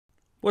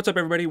What's up,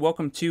 everybody?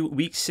 Welcome to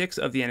week 6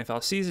 of the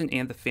NFL season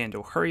and the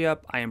FanDuel Hurry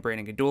Up. I am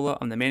Brandon Gdula.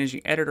 I'm the managing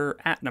editor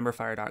at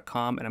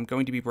numberfire.com, and I'm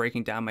going to be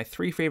breaking down my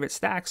 3 favorite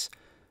stacks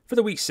for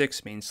the week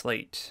 6 main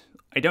slate.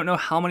 I don't know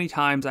how many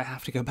times I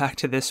have to go back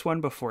to this one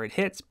before it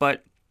hits,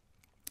 but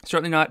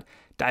certainly not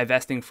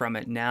divesting from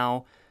it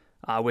now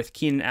with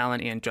Keenan Allen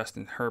and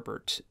Justin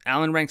Herbert.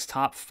 Allen ranks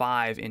top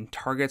 5 in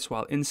targets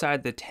while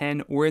inside the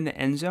 10 or in the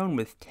end zone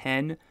with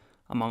 10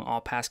 among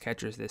all pass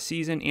catchers this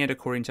season, and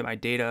according to my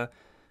data,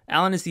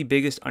 Allen is the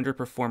biggest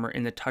underperformer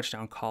in the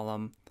touchdown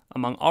column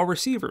among all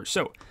receivers.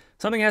 So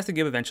something has to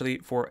give eventually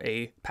for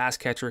a pass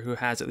catcher who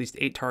has at least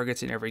 8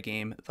 targets in every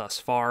game thus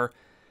far.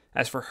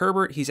 As for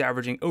Herbert, he's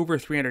averaging over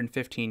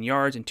 315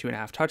 yards and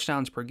 2.5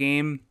 touchdowns per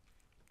game.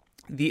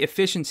 The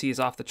efficiency is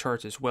off the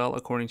charts as well,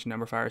 according to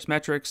NumberFire's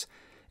metrics.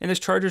 And this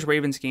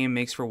Chargers-Ravens game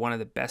makes for one of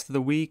the best of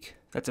the week.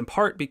 That's in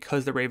part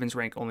because the Ravens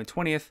rank only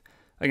 20th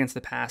against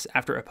the pass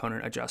after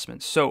opponent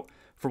adjustments. So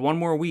for one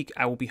more week,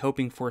 I will be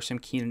hoping for some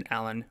Keenan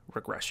Allen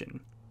regression.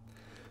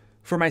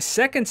 For my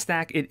second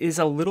stack, it is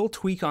a little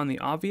tweak on the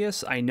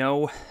obvious. I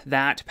know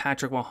that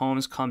Patrick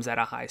Mahomes comes at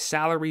a high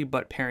salary,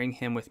 but pairing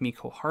him with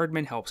Mecole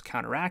Hardman helps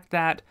counteract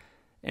that.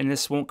 And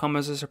this won't come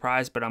as a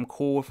surprise, but I'm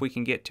cool if we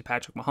can get to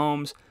Patrick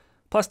Mahomes,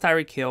 plus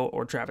Tyreek Hill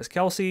or Travis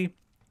Kelce.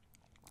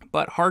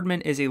 But Hardman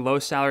is a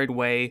low-salaried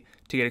way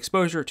to get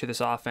exposure to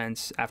this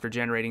offense after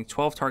generating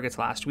 12 targets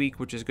last week,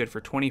 which is good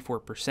for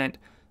 24%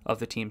 of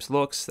the team's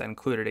looks. That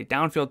included a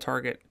downfield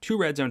target, 2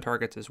 red zone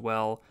targets as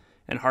well,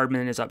 and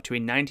Hardman is up to a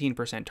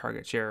 19%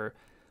 target share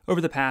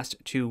over the past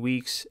 2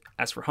 weeks.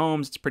 As for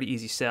Holmes, it's a pretty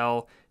easy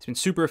sell. It's been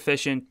super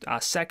efficient,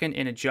 second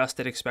in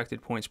adjusted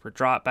expected points per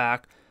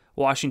dropback.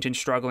 Washington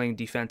struggling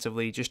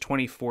defensively, just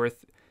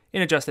 24th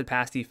in adjusted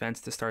pass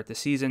defense to start the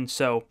season.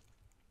 So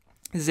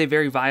this is a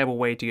very viable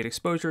way to get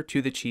exposure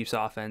to the Chiefs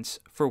offense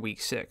for week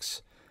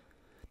 6.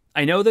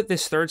 I know that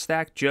this third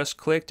stack just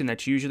clicked and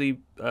that's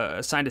usually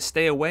a sign to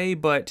stay away,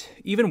 but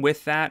even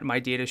with that, my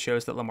data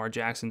shows that Lamar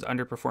Jackson's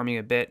underperforming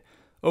a bit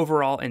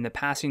overall in the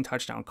passing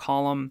touchdown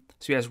column,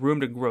 so he has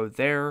room to grow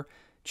there.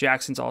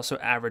 Jackson's also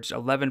averaged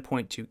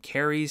 11.2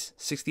 carries,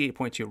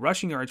 68.2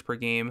 rushing yards per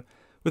game,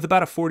 with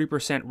about a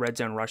 40% red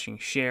zone rushing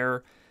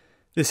share.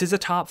 This is a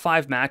top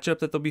 5 matchup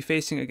that they'll be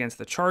facing against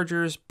the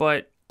Chargers,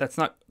 but that's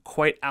not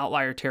quite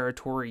outlier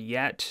territory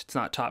yet. It's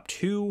not top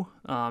 2,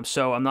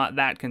 so I'm not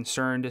that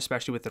concerned,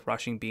 especially with the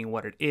rushing being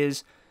what it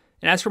is.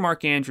 And as for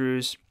Mark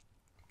Andrews,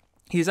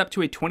 he's up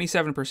to a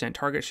 27%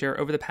 target share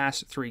over the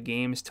past 3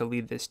 games to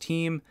lead this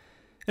team.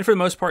 And for the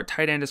most part,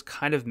 tight end is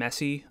kind of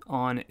messy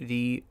on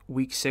the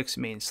Week 6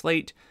 main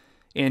slate.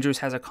 Andrews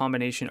has a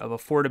combination of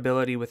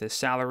affordability with his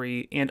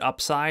salary and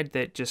upside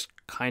that just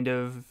kind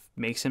of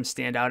makes him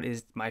stand out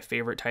as my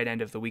favorite tight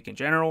end of the week in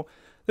general.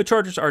 The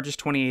Chargers are just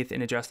 28th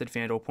in adjusted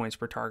FanDuel points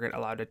per target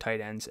allowed to tight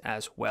ends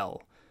as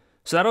well.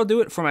 So that'll do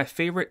it for my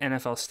favorite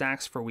NFL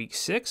stacks for week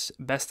 6.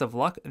 Best of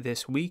luck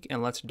this week,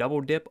 and let's double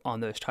dip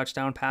on those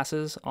touchdown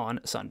passes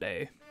on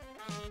Sunday.